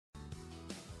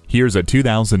Here's a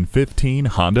 2015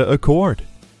 Honda Accord.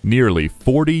 Nearly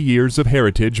 40 years of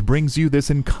heritage brings you this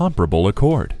incomparable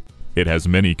Accord. It has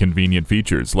many convenient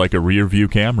features like a rear-view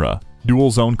camera,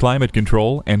 dual-zone climate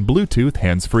control, and Bluetooth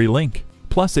hands-free link.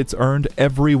 Plus, it's earned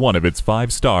every one of its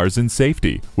 5 stars in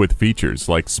safety with features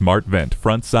like smart vent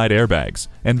front side airbags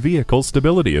and vehicle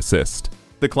stability assist.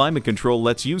 The climate control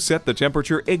lets you set the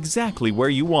temperature exactly where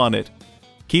you want it.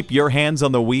 Keep your hands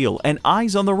on the wheel and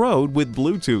eyes on the road with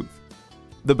Bluetooth.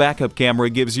 The backup camera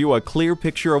gives you a clear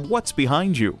picture of what's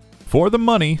behind you. For the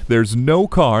money, there's no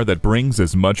car that brings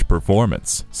as much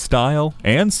performance, style,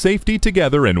 and safety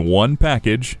together in one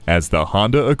package as the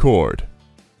Honda Accord.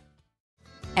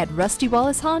 At Rusty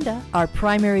Wallis Honda, our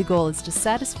primary goal is to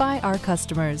satisfy our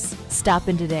customers. Stop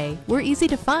in today. We're easy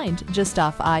to find just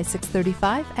off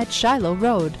I-635 at Shiloh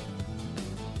Road.